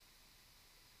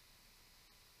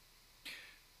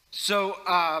So,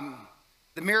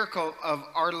 the miracle of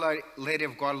Our Lady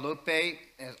of Guadalupe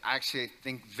is actually, I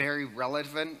think, very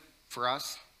relevant for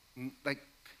us. Like,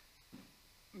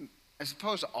 I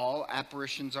suppose all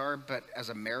apparitions are, but as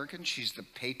Americans, she's the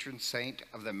patron saint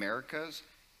of the Americas.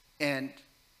 And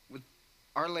with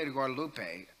Our Lady of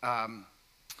Guadalupe,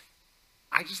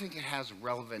 I just think it has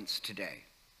relevance today.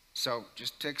 So,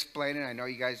 just to explain it, I know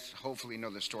you guys hopefully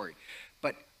know the story,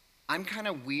 but I'm kind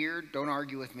of weird. Don't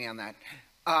argue with me on that.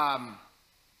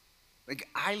 Like,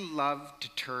 I love to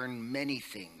turn many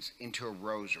things into a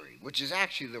rosary, which is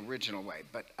actually the original way.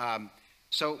 But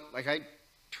so, like, I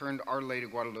turned Our Lady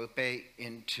of Guadalupe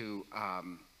into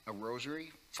a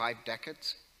rosary, 5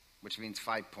 decades, which means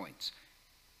 5 points.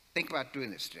 Think about doing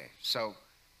this today. So,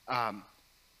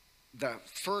 the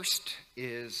first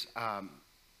is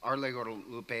Our Lady of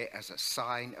Guadalupe as a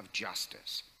sign of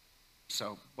justice.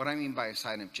 So, what I mean by a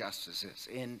sign of justice is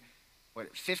in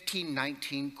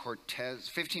 1519 Cortez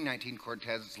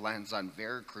lands on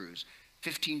Veracruz.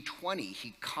 1520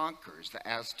 he conquers the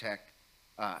Aztec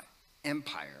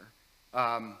empire.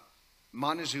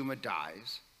 Montezuma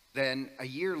dies. Then a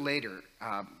year later,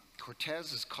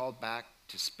 Cortez is called back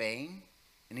to Spain,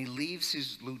 and he leaves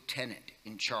his lieutenant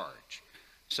in charge.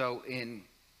 So in,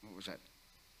 what was that?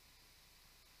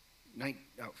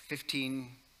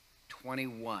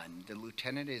 1521, the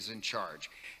lieutenant is in charge,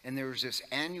 and there's this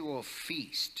annual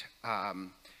feast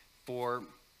for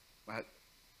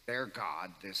their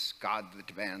god, this god that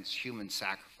demands human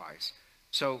sacrifice.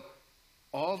 So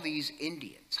all these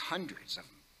Indians, hundreds of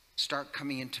them, start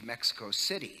coming into Mexico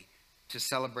City to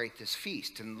celebrate this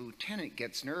feast, and the lieutenant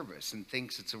gets nervous and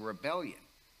thinks it's a rebellion.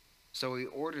 So he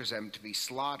orders them to be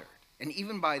slaughtered. And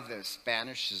even by the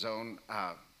Spanish's own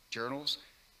journals,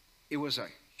 it was a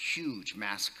huge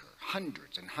massacre.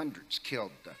 Hundreds and hundreds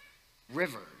killed, the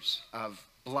rivers of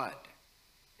blood.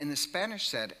 And the Spanish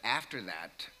said after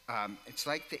that, it's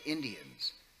like the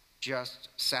Indians just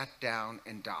sat down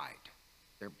and died.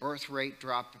 Their birth rate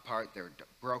dropped apart. They're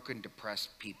broken,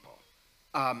 depressed people.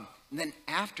 And then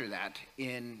after that,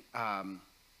 in, what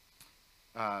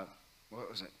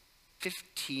was it,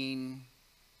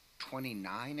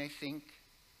 1529, I think,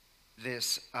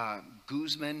 this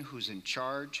Guzman, who's in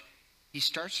charge, he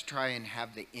starts to try and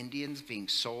have the Indians being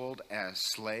sold as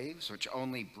slaves, which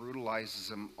only brutalizes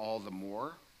them all the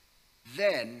more.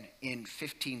 Then, in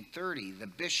 1530, the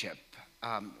bishop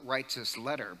writes this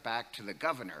letter back to the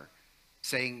governor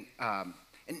saying,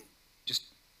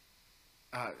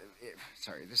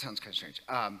 sorry, this sounds kind of strange,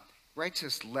 writes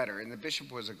this letter, and the bishop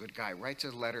was a good guy, writes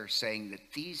a letter saying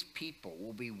that these people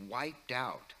will be wiped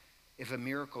out if a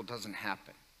miracle doesn't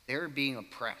happen. They're being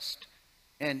oppressed.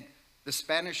 And the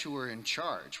Spanish who were in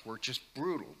charge were just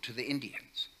brutal to the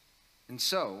Indians. And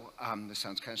so, this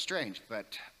sounds kind of strange,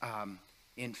 but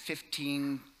in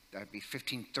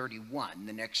 1531,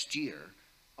 the next year,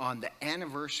 on the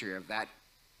anniversary of that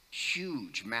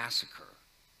huge massacre,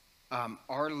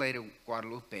 Our Lady of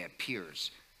Guadalupe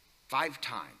appears 5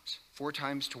 times, 4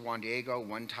 times to Juan Diego,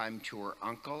 1 time to her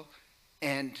uncle.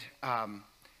 And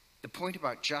the point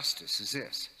about justice is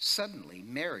this: suddenly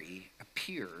Mary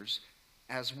appears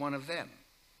as one of them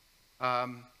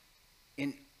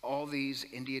in all these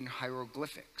Indian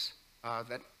hieroglyphics.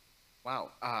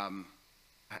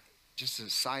 Just a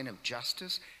sign of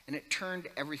justice, and it turned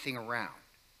everything around.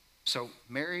 So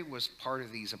Mary was part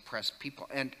of these oppressed people.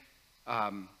 And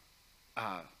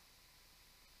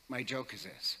my joke is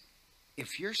this: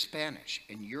 if you're Spanish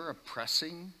and you're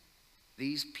oppressing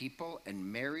these people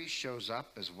and Mary shows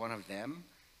up as one of them,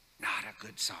 not a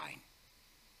good sign.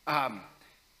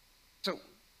 So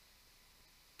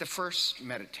the first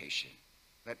meditation,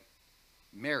 that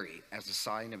Mary as a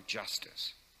sign of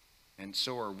justice, and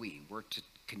so are we. We're to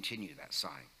continue that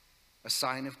sign. A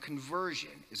sign of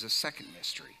conversion is a second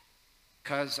mystery,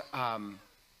 because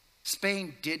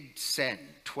Spain did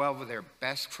send 12 of their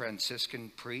best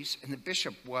Franciscan priests, and the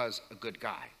bishop was a good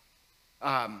guy.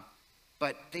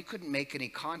 But they couldn't make any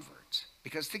converts,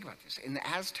 because think about this. In the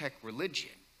Aztec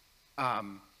religion,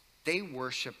 they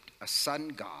worshipped a sun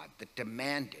god that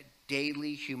demanded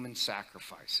daily human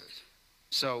sacrifices.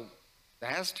 So the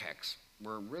Aztecs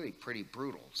were really pretty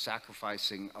brutal,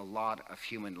 sacrificing a lot of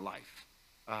human life.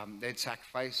 They'd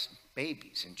sacrifice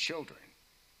babies and children.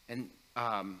 And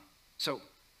so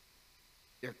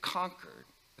they're conquered.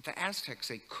 But the Aztecs,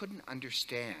 they couldn't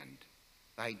understand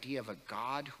the idea of a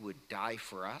God who would die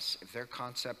for us. If their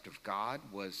concept of God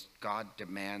was God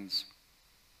demands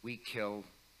we kill,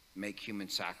 make human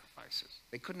sacrifices.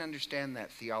 They couldn't understand that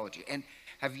theology. And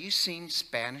have you seen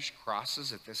Spanish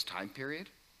crosses at this time period?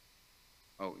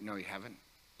 Oh, no, you haven't?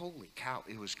 Holy cow,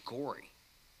 it was gory.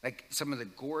 Like some of the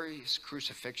goriest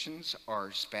crucifixions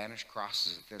are Spanish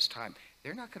crosses at this time.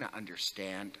 They're not going to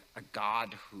understand a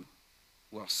God who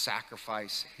will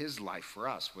sacrifice his life for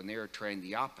us when they are trained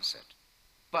the opposite.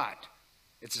 But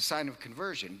it's a sign of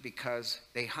conversion because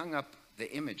they hung up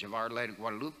the image of Our Lady of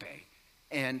Guadalupe.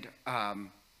 And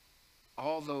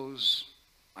all those,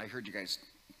 I heard you guys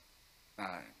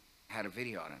had a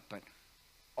video on it, but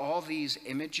all these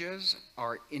images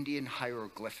are Indian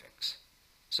hieroglyphics.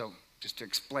 So just to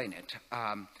explain it,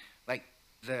 like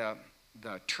the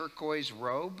turquoise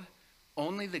robe,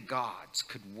 only the gods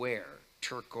could wear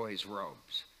turquoise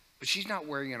robes. But she's not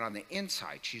wearing it on the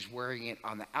inside, she's wearing it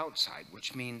on the outside,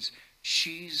 which means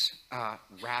she's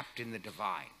wrapped in the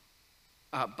divine.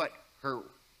 But her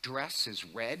dress is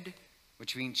red,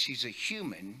 which means she's a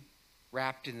human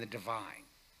wrapped in the divine.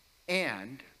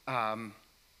 And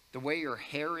the way her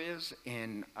hair is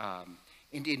in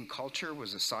Indian culture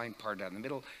was a sign, part down the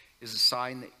middle, is a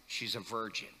sign that she's a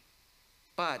virgin.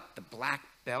 But the black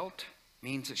belt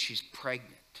means that she's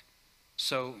pregnant.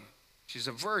 So she's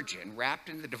a virgin wrapped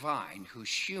in the divine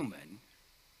who's human,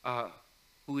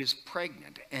 who is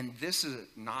pregnant. And this is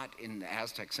not in the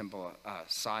Aztec symbol a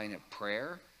sign of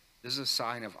prayer. This is a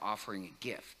sign of offering a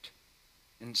gift.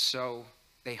 And so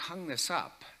they hung this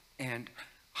up, and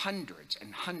hundreds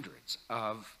and hundreds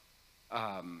of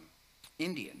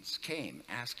Indians came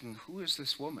asking, who is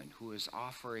this woman who is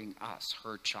offering us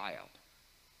her child?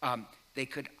 They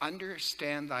could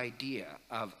understand the idea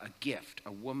of a gift,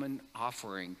 a woman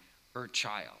offering her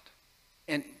child.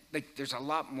 And like, there's a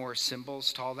lot more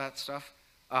symbols to all that stuff.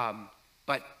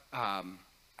 But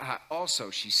also,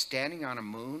 she's standing on a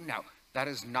moon. Now, that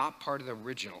is not part of the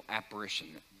original apparition.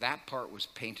 That part was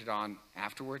painted on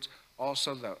afterwards.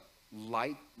 Also, the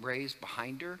light rays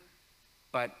behind her.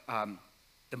 But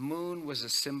the moon was a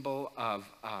symbol of,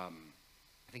 I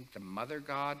think, the mother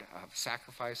god of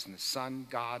sacrifice, and the sun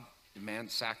god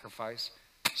demands sacrifice.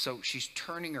 So she's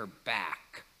turning her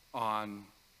back on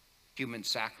human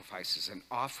sacrifices and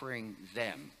offering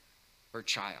them her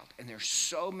child. And there's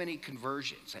so many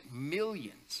conversions that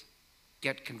millions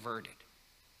get converted.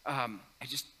 I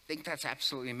just think that's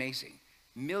absolutely amazing.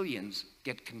 Millions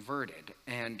get converted.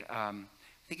 And I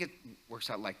think it works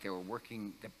out like they were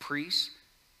working, the priests,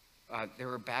 they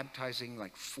were baptizing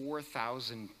like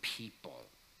 4,000 people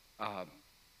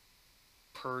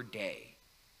per day.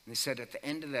 And they said at the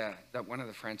end of that one of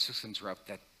the Franciscans wrote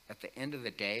that at the end of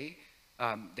the day,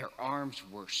 their arms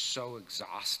were so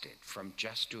exhausted from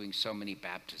just doing so many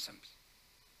baptisms.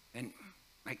 And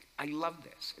like, I love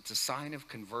this. It's a sign of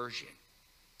conversion.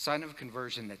 Sign of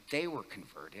conversion that they were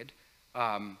converted.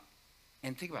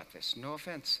 And think about this. No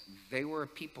offense. They were a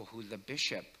people who the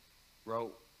bishop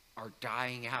wrote are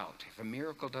dying out. If a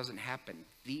miracle doesn't happen,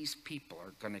 these people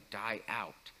are going to die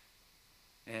out.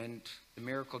 And the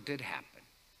miracle did happen.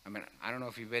 I mean, I don't know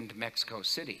if you've been to Mexico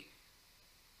City.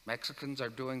 Mexicans are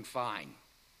doing fine.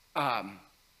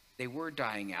 They were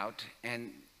dying out,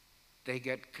 and they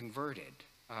get converted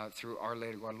through Our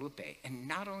Lady of Guadalupe. And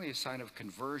not only a sign of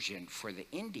conversion for the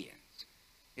Indians,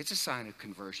 it's a sign of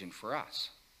conversion for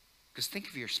us. Because think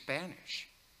of your Spanish.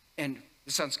 And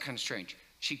this sounds kind of strange.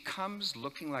 She comes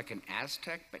looking like an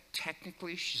Aztec, but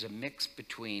technically she's a mix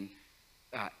between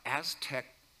Aztec,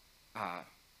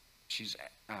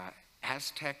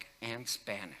 Aztec and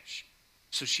Spanish.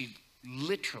 So she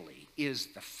literally is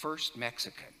the first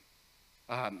Mexican.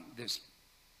 This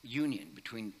union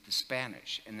between the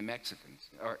Spanish and the Mexicans,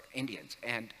 or Indians.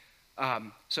 And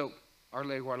so Our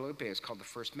Lady of Guadalupe is called the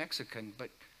first Mexican, but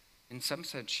in some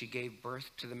sense she gave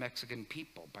birth to the Mexican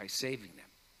people by saving them.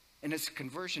 And it's a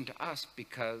conversion to us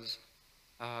because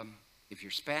if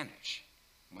you're Spanish,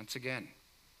 once again,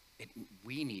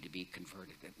 we need to be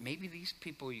converted. That maybe these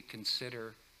people you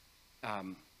consider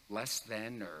less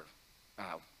than or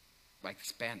like the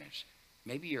Spanish,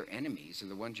 maybe your enemies are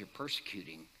the ones you're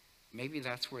persecuting. Maybe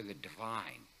that's where the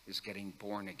divine is getting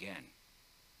born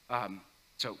again.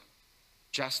 So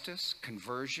justice,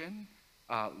 conversion,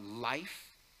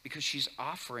 life, because she's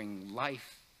offering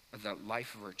life, the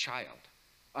life of her child.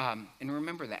 And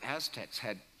remember, the Aztecs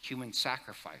had human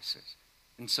sacrifices.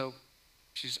 And so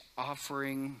she's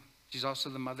also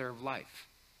the mother of life.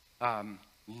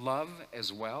 Love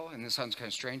as well, and this sounds kind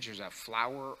of strange, there's a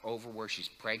flower over where she's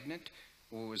pregnant,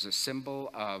 which was a symbol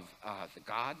of the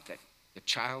God, that the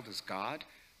child is God,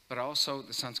 but also,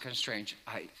 this sounds kind of strange,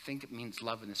 I think it means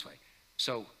love in this way.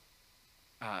 So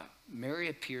Mary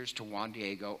appears to Juan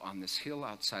Diego on this hill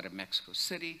outside of Mexico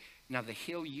City. Now the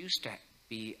hill used to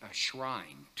be a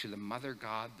shrine to the mother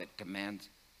god that demands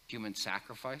human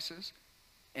sacrifices,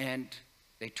 and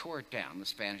they tore it down, the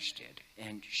Spanish did.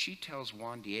 And she tells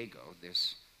Juan Diego,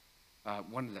 this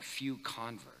one of the few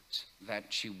converts,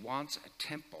 that she wants a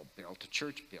temple built, a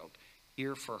church built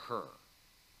here for her.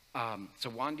 So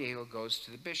Juan Diego goes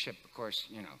to the bishop. Of course,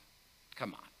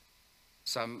 come on.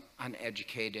 Some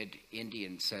uneducated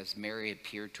Indian says Mary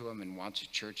appeared to him and wants a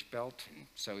church built. And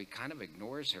so he kind of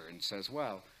ignores her and says,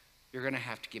 well, you're going to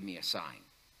have to give me a sign.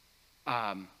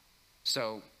 I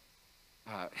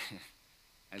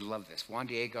love this. Juan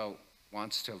Diego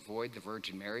wants to avoid the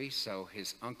Virgin Mary, so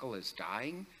his uncle is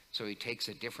dying. So he takes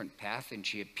a different path, and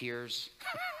she appears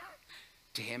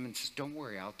to him and says, don't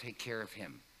worry, I'll take care of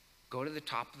him. Go to the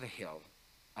top of the hill,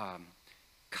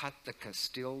 cut the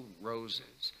Castile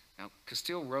roses. Now,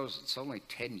 Castile roses, it's only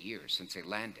 10 years since they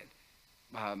landed,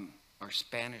 are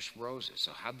Spanish roses.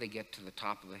 So how'd they get to the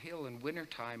top of the hill? In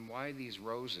wintertime, why are these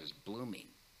roses blooming?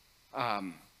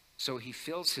 So he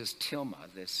fills his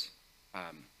tilma, this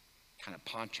kind of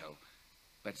poncho,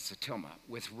 but it's a tilma,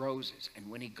 with roses. And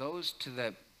when he goes to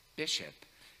the bishop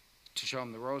to show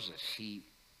him the roses, he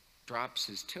drops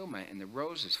his tilma and the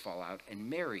roses fall out, and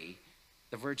Mary,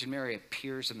 the Virgin Mary,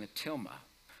 appears in the tilma.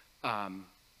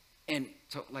 And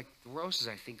so, like, the roses,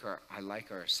 I think, are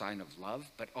a sign of love,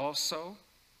 but also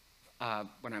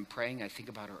when I'm praying, I think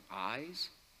about her eyes,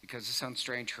 because it sounds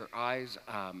strange. Her eyes,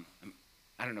 I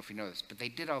don't know if you know this, but they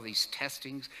did all these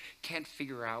testings, can't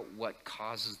figure out what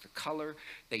causes the color.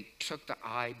 They took the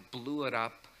eye, blew it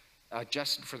up,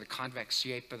 adjusted for the convex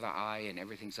shape of the eye, and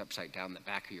everything's upside down the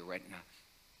back of your retina.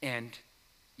 And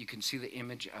you can see the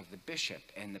image of the bishop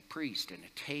and the priest and a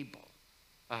table.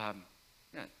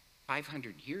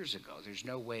 500 years ago, there's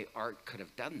no way art could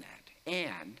have done that.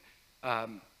 And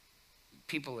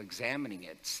people examining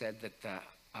it said that the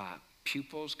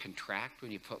pupils contract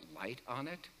when you put light on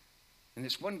it. And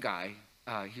this one guy,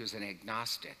 he was an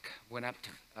agnostic, went up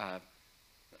to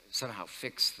somehow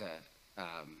fix the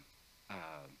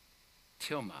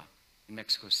tilma in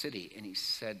Mexico City, and he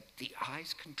said, the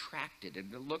eyes contracted,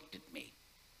 and it looked at me,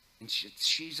 and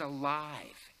she's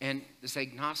alive. And this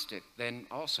agnostic then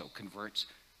also converts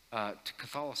to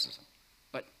Catholicism.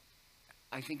 But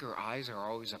I think her eyes are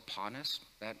always upon us,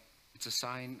 that it's a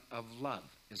sign of love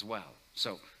as well.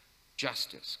 So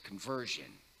justice,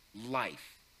 conversion,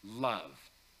 life,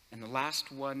 love. And the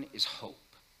last one is hope.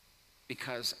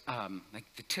 Because like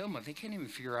the tilma, they can't even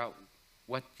figure out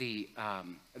what the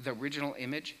original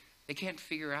image, they can't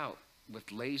figure out with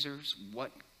lasers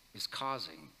what is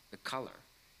causing the color.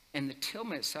 And the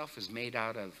tilma itself is made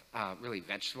out of really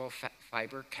vegetable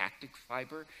fiber, cactus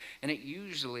fiber, and it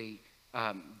usually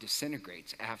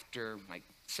disintegrates after like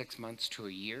 6 months to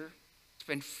a year. It's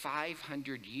been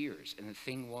 500 years and the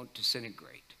thing won't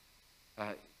disintegrate.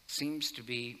 Seems to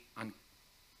be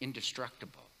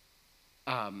indestructible.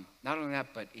 Not only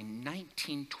that, but in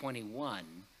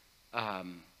 1921,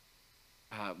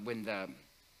 when the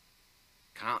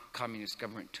communist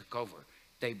government took over,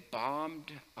 they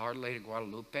bombed Our Lady of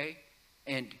Guadalupe,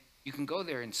 and you can go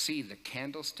there and see the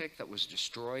candlestick that was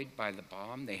destroyed by the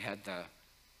bomb. They had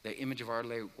the image of Our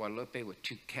Lady of Guadalupe with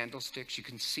 2 candlesticks. You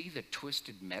can see the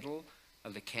twisted metal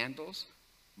of the candles,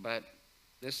 but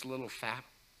this little fat,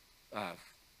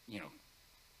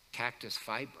 cactus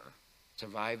fiber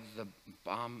survived the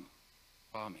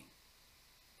bombing.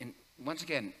 And once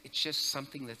again, it's just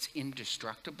something that's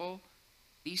indestructible.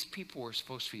 These people were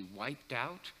supposed to be wiped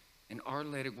out, and Our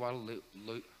Lady of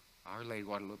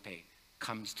Guadalupe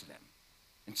comes to them.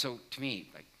 And so, to me,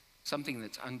 like, something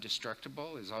that's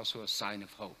indestructible is also a sign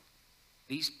of hope.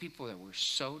 These people that were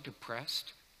so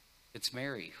depressed, it's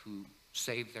Mary who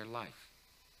saved their life.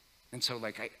 And so,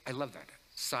 like, I love that.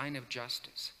 Sign of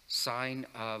justice, sign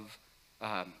of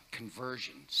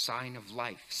conversion, sign of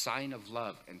life, sign of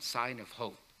love, and sign of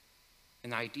hope.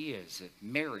 And the idea is that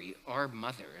Mary, our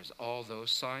mother, is all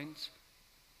those signs.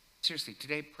 Seriously,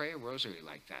 today pray a rosary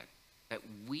like that, that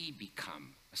we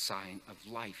become a sign of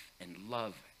life and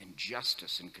love and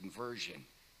justice and conversion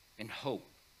and hope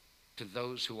to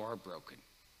those who are broken.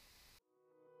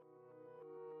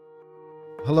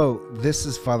 Hello, this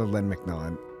is Father Len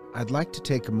McMillan. I'd like to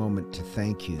take a moment to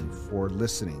thank you for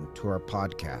listening to our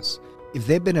podcast. If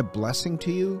they've been a blessing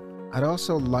to you, I'd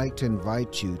also like to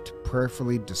invite you to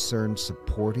prayerfully discern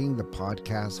supporting the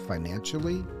podcast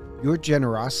financially. Your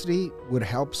generosity would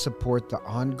help support the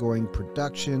ongoing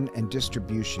production and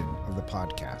distribution of the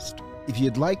podcast. If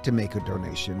you'd like to make a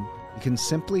donation, you can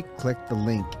simply click the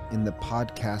link in the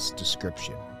podcast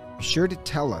description. Be sure to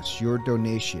tell us your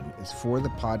donation is for the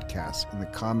podcast in the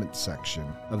comments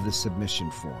section of the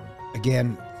submission form.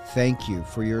 Again, thank you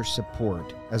for your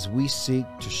support as we seek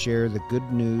to share the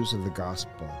good news of the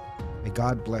gospel. May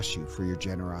God bless you for your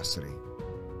generosity.